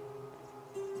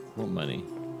 What money?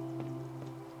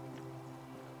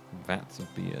 Vats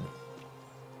of beer.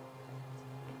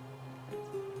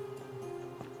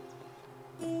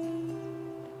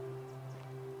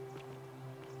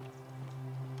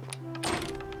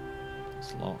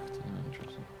 It's locked. Oh,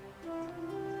 interesting.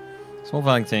 Small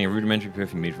vial containing a rudimentary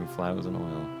perfume made from flowers and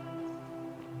oil.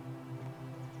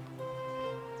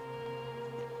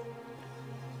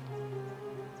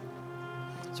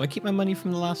 So I keep my money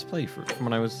from the last playthrough, from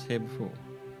when I was here before.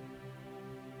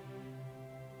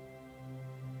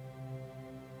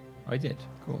 I did.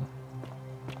 Cool.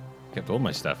 Kept all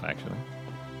my stuff, actually.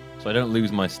 So I don't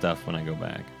lose my stuff when I go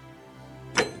back.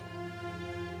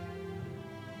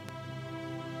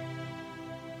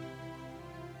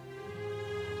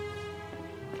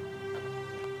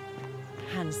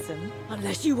 Handsome.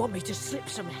 Unless you want me to slip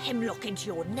some hemlock into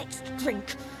your next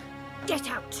drink. Get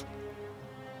out!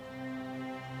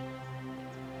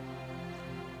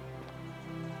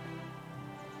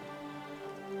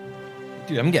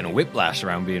 Dude, I'm getting whiplash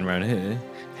around being around here.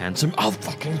 Handsome, I'll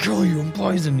fucking kill you and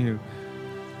poison you.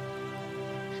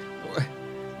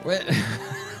 What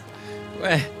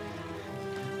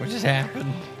just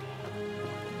happened?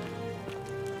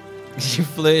 She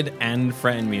flirted and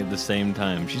threatened me at the same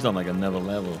time. She's on another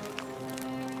level.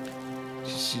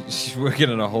 She's working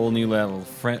on a whole new level.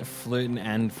 Flirting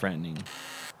and threatening.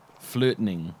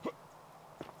 Flirting.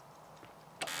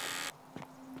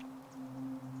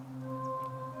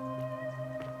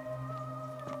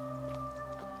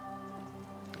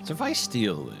 So if I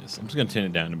steal this, I'm just gonna turn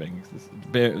it down a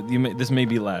bit. This may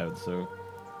be loud, so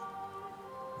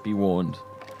be warned.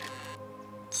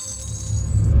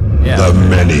 Yeah. The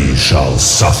many shall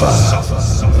suffer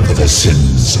for the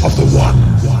sins of the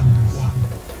one.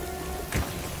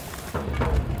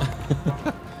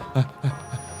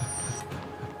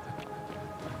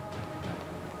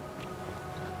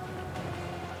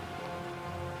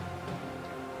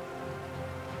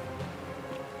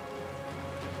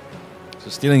 So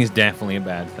stealing is definitely a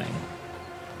bad thing.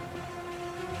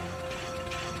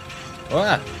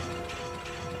 Ah!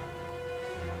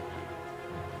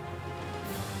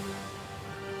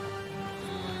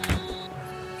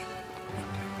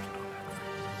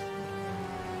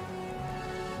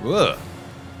 Whoa!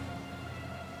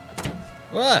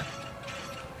 What?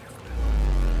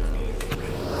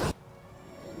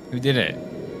 Who did it?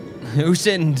 Who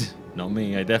sinned? Not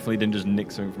me. I definitely didn't just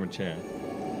nick something from a chair.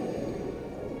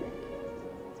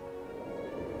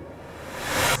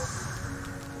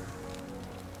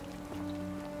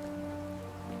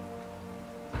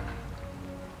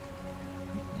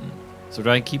 So do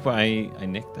I keep what I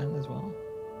nicked then as well?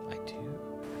 I do.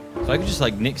 So I could just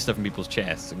like nick stuff from people's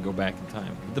chests and go back in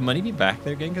time. Would the money be back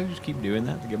there again? Can I just keep doing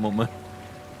that to get more money?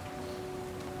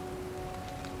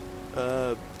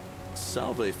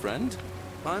 Salve, friend.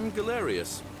 I'm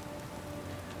Galerius.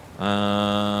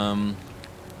 Why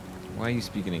are you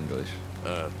speaking English?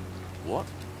 What?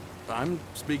 I'm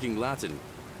speaking Latin.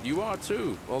 You are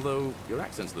too, although your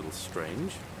accent's a little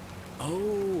strange.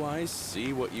 Oh, I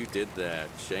see what you did there.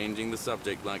 Changing the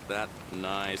subject like that.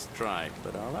 Nice try.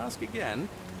 But I'll ask again.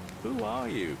 Who are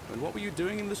you? And what were you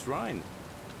doing in the shrine?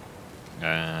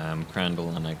 Crandall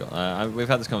and I got... we've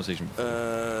had this conversation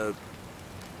before.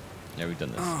 Yeah, we've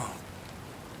done this. Oh.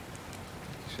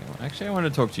 Actually, I want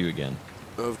to talk to you again.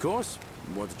 Of course.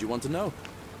 What did you want to know?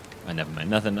 Never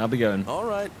mind. Nothing. I'll be going. All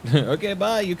right. Okay,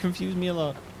 bye. You confused me a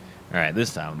lot. All right,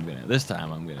 this time I'm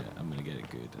gonna get it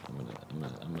good. I'm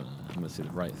gonna say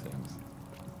the right things.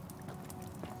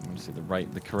 I'm gonna say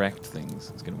the correct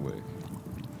things. It's gonna work.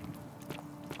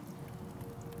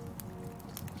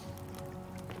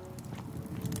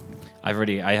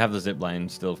 I have the zip line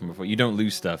still from before. You don't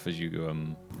lose stuff as you go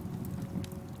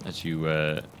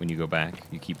when you go back.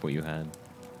 You keep what you had.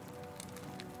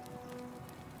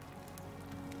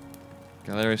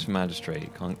 Galerius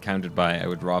Magistrate, counted by I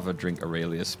would rather drink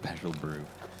Aurelia's special brew.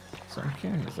 So I'm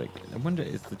curious, like, I wonder,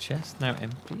 is the chest now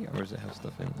empty, or does it have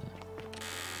stuff in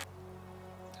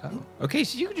there? Oh, okay,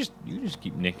 so you can just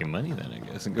keep nicking money then, I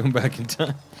guess, and going back in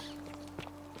time.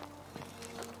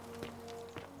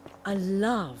 I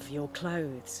love your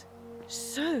clothes.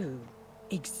 So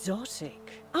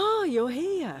exotic. Oh, you're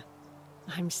here.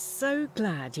 I'm so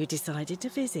glad you decided to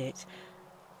visit.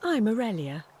 I'm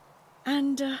Aurelia,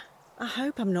 and I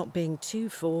hope I'm not being too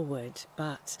forward,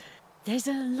 but there's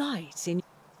a light in...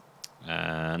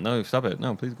 No, stop it.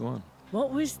 No, please go on.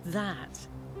 What was that?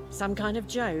 Some kind of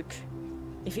joke?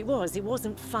 If it was, it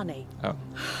wasn't funny. Oh.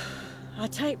 I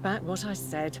take back what I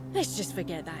said. Let's just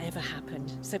forget that ever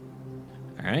happened. So...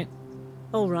 Alright.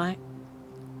 All right.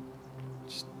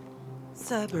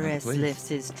 Cerberus lifts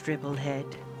his triple head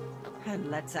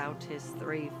and lets out his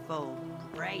threefold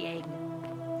braying.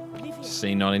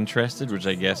 Say not interested, which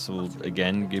I guess will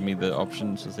again give me the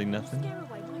option to say nothing.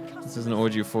 This is an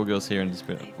orgy of 4 girls here in the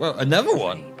spirit. Well, another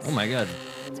one! Oh my god.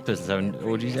 This person's having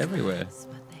orgies everywhere.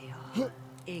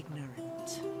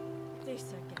 Ignorant.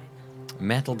 This again.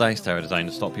 Metal dice tower designed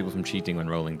to stop people from cheating when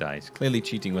rolling dice. Clearly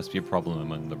cheating must be a problem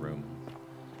among the Romans.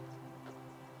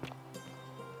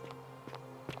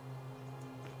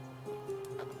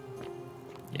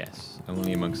 Yes,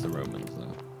 only amongst the Romans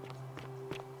though.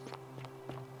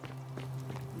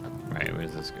 Right, where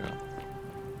does this go?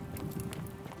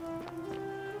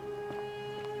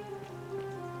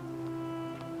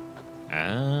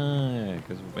 Ah, it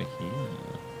goes over here.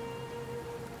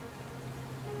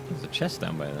 There's a chest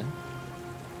down by there.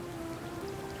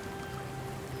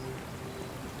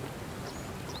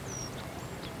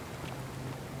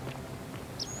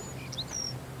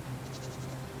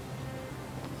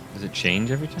 Does it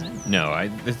change every time? No, I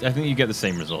think you get the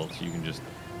same results. You can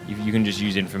just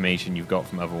use information you've got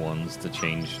from other ones to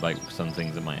change like some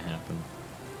things that might happen.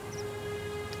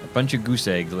 A bunch of goose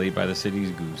eggs laid by the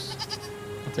city's goose.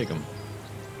 I'll take them.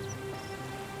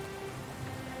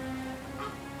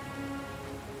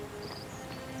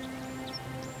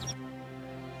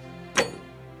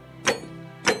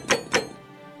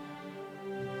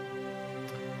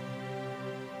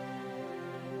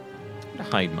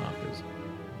 Hide markers.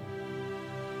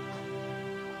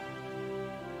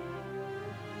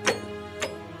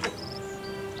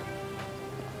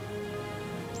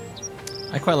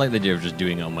 I quite like the idea of just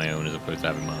doing it on my own as opposed to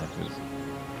having markers.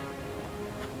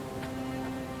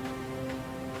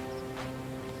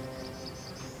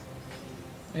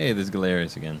 Hey, there's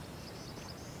Galerius again.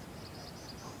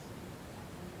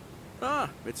 Ah,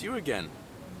 it's you again.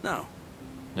 No.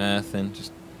 Nothing.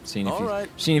 Just seeing if All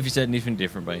you said anything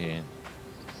different by here.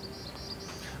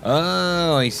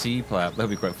 Oh, I see, Plap. That'd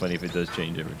be quite funny if it does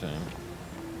change every time.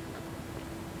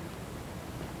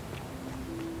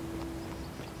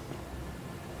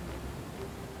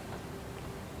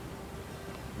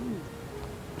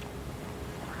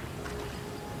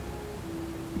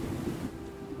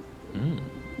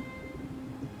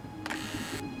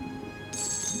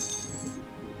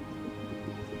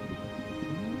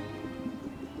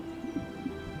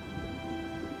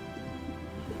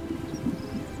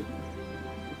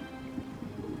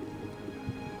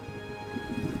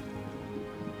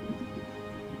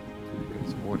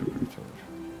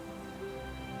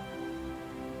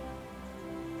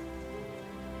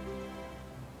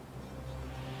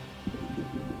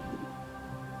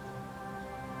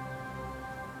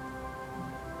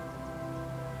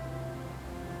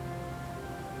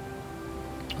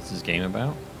 This game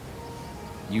about?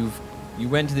 You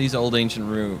went to these old ancient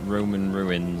Roman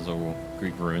ruins or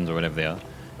Greek ruins or whatever they are,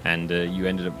 and you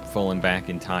ended up falling back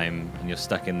in time, and you're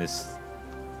stuck in this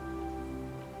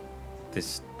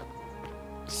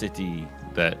city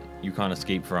that you can't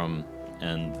escape from,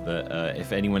 and that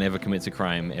if anyone ever commits a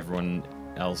crime, everyone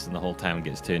else in the whole town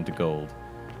gets turned to gold,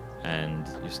 and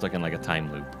you're stuck in like a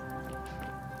time loop.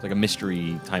 It's like a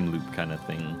mystery time loop kind of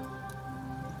thing.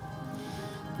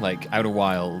 Like Outer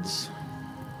Wilds.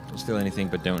 Don't steal anything,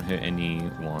 but don't hurt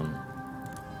anyone.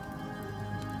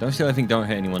 Don't steal anything, don't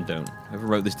hurt anyone, don't. Whoever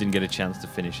wrote this didn't get a chance to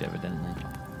finish, evidently.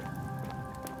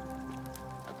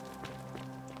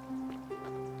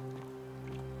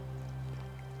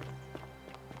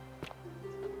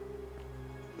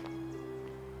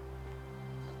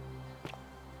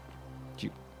 Do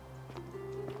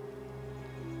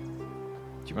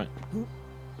you mind?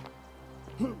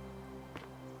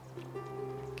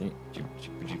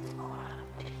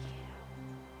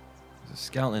 There's a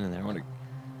skeleton in there. I want to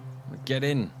get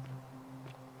in.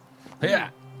 Yeah.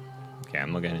 Okay,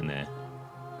 I'm not getting in there.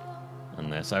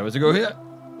 Unless I was to go here.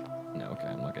 No, okay,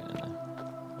 I'm not getting in there.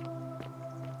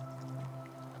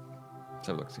 Let's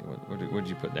have a look. See what did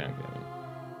you put down, Gavin?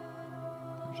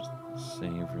 Just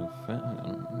save real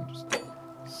fast.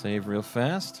 Just save real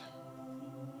fast.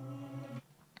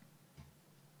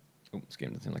 Oh, this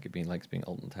game doesn't like it being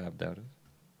alt and tabbed out of.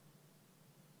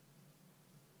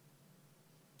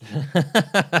 I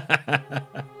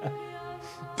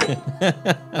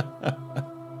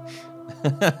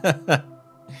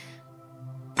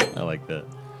like that.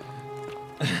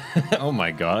 Oh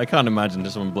my god, I can't imagine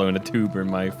just someone blowing a tuba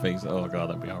in my face. Oh god,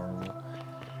 that'd be horrible.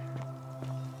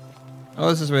 Oh,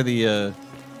 this is where the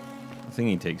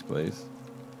thingy takes place.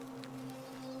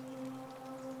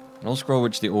 An old scroll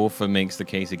which the author makes the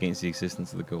case against the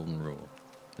existence of the Golden Rule.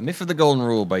 The Myth of the Golden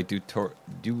Rule by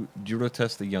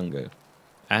Durotus the Younger.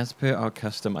 As per our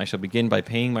custom, I shall begin by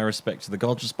paying my respect to the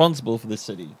gods responsible for this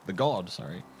city. The god,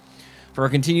 sorry. For our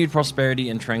continued prosperity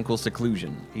and tranquil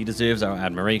seclusion. He deserves our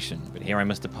admiration, but here I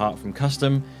must depart from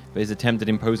custom, for his attempt at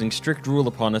imposing strict rule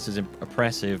upon us is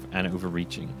oppressive and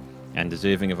overreaching, and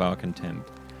deserving of our contempt.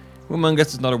 Who among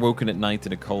us is not awoken at night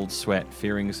in a cold sweat,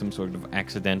 fearing some sort of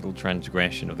accidental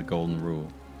transgression of the Golden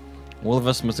Rule? All of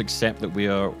us must accept that we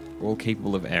are all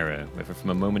capable of error, whether from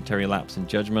a momentary lapse in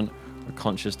judgment, a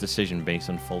conscious decision based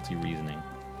on faulty reasoning.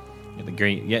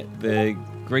 Yet the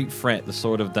great threat, the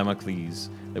sword of Damocles,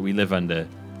 that we live under,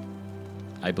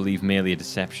 I believe merely a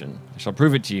deception. I shall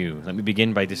prove it to you. Let me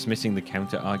begin by dismissing the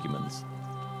counter-arguments.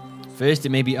 First, it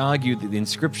may be argued that the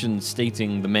inscription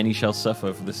stating the many shall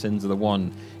suffer for the sins of the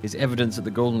one is evidence that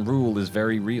the Golden Rule is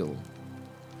very real.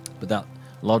 But that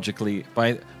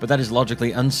is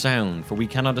logically unsound, for we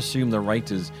cannot assume the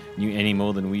writers knew any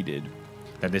more than we did.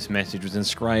 That this message was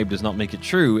inscribed does not make it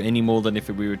true any more than if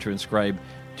we were to inscribe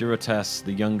Durotus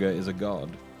the Younger is a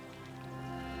god.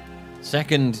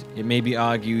 Second, it may be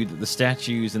argued that the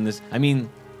statues in this... I mean,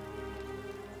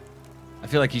 I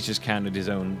feel like he's just counted his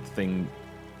own thing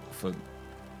for,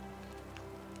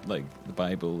 like, the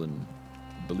Bible and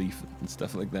belief and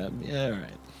stuff like that. Yeah, all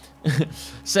right.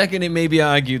 Second, it may be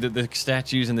argued that the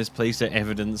statues in this place are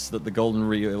evidence that the Golden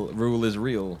Rule is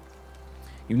real.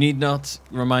 You need not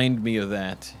remind me of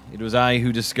that. It was I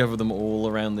who discovered them all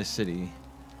around this city.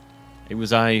 It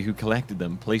was I who collected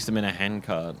them, placed them in a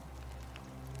handcart,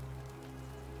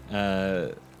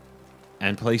 and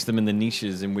placed them in the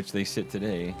niches in which they sit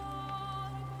today.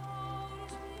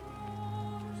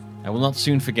 I will not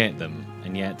soon forget them,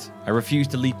 and yet I refuse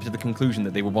to leap to the conclusion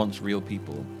that they were once real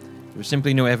people. There was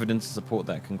simply no evidence to support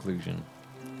that conclusion.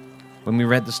 When we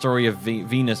read the story of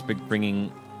Venus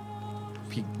bringing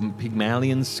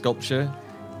Pygmalion sculpture,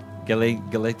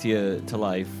 Galatia to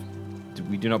life.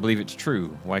 We do not believe it's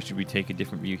true. Why should we take a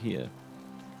different view here?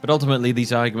 But ultimately,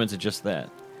 these arguments are just that.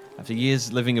 After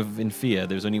years living in fear,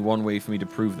 there's only one way for me to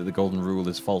prove that the Golden Rule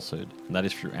is falsehood, and that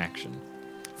is through action.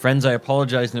 Friends, I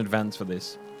apologize in advance for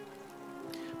this.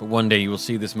 But one day you will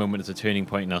see this moment as a turning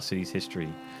point in our city's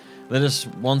history. Let us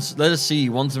see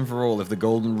once and for all if the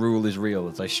Golden Rule is real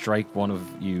as I strike one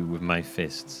of you with my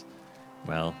fists.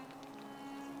 Well,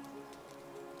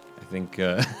 I think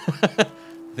I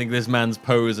think this man's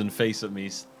pose and face at me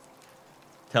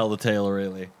tell the tale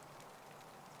really.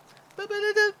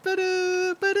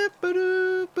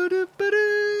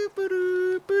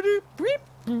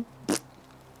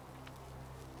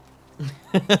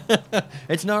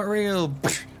 It's not real.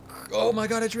 Oh my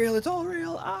god, it's real. It's all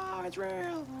real. Ah, it's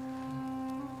real.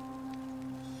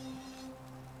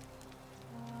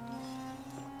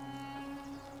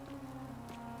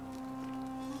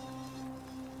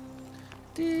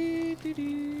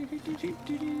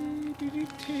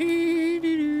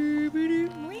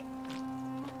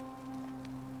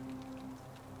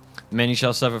 Many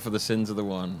shall suffer for the sins of the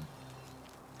one.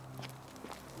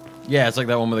 Yeah, it's like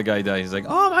that one where the guy dies. He's like,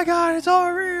 oh my god, it's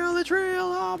all real, it's real,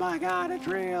 oh my god, it's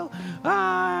real.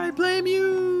 I blame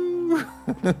you.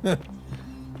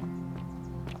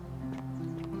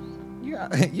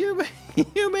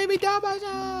 You made me doubt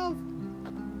myself.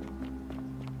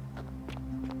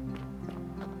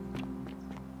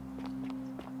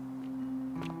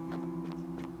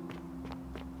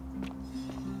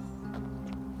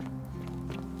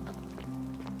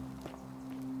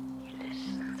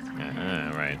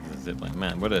 Right, this is it. Like,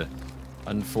 man, what a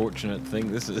unfortunate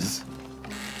thing this is.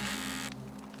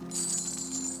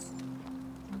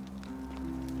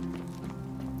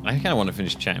 I kind of want to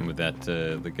finish chatting with that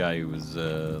the guy who was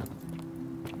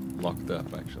locked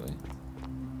up, actually.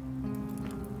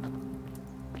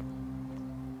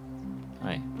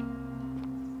 Hi.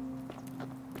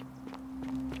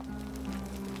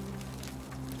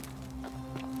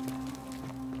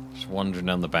 Just wandering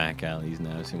down the back alleys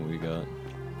now, seeing what we got.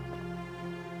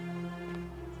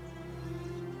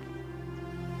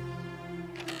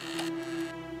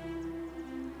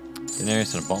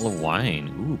 Daenerys and a bottle of wine.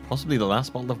 Ooh, possibly the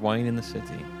last bottle of wine in the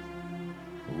city.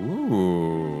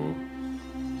 Ooh.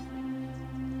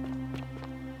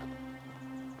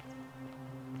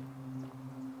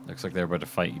 Looks like they're about to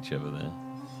fight each other there.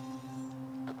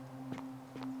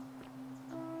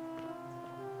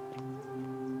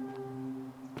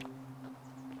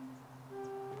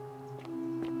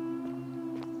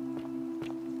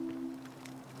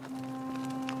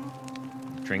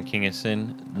 Drinking a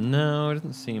sin? No, it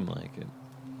doesn't seem like it.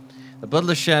 The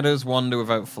bloodless shadows wander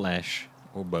without flesh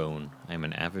or bone. I am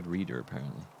an avid reader,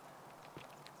 apparently.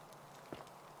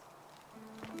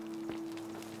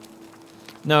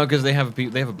 No, because they have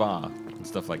a bar and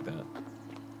stuff like that.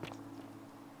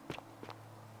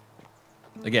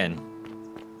 Again,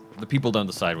 the people don't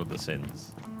decide what the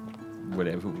sins.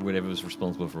 Whatever's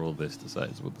responsible for all this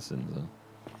decides what the sins are.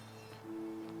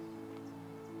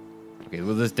 Okay,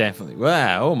 well, this definitely...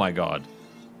 Wow, oh my god.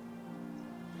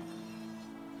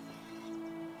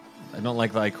 I don't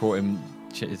like that I caught him,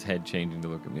 his head changing to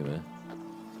look at me there.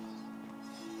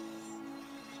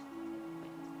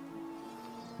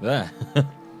 There.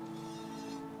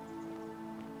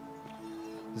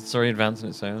 Does the story advance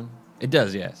on its own? It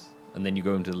does, yes. And then you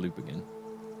go into the loop again.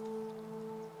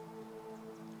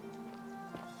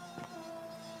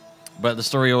 But the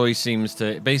story always seems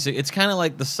to... Basically, it's kind of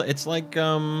like the... It's like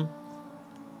Outer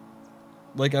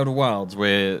Wilds,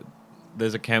 where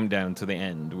there's a countdown to the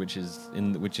end, which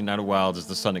in Outer Wilds is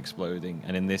the sun exploding,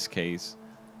 and in this case,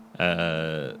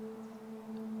 the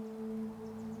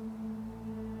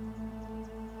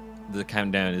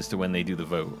countdown is to when they do the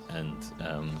vote, and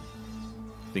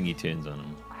thingy turns on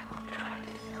them,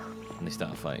 and they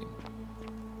start fighting.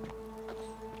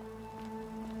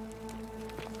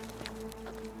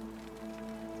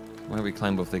 Why do we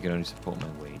climb up if they can only support my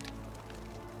weight?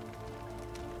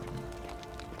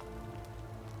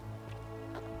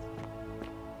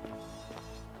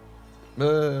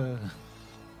 I'm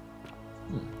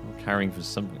carrying for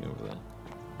something over there.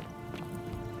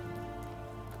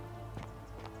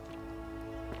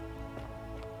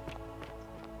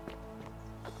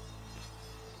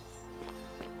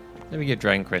 Let me get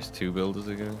Dragon Quest 2 build as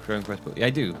I go. Dragon Quest build. Yeah, I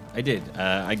do. I did.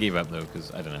 I gave up though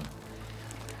because I don't know.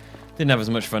 Didn't have as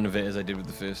much fun with it as I did with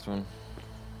the first one.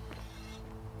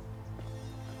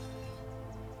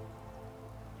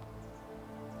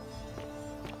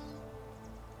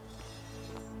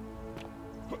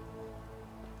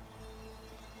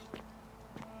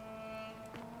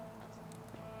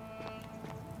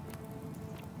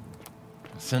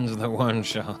 Sins of the one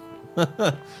shall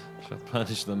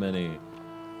punish the many.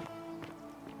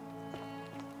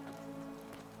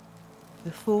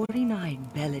 The 49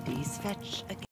 Beladies fetch a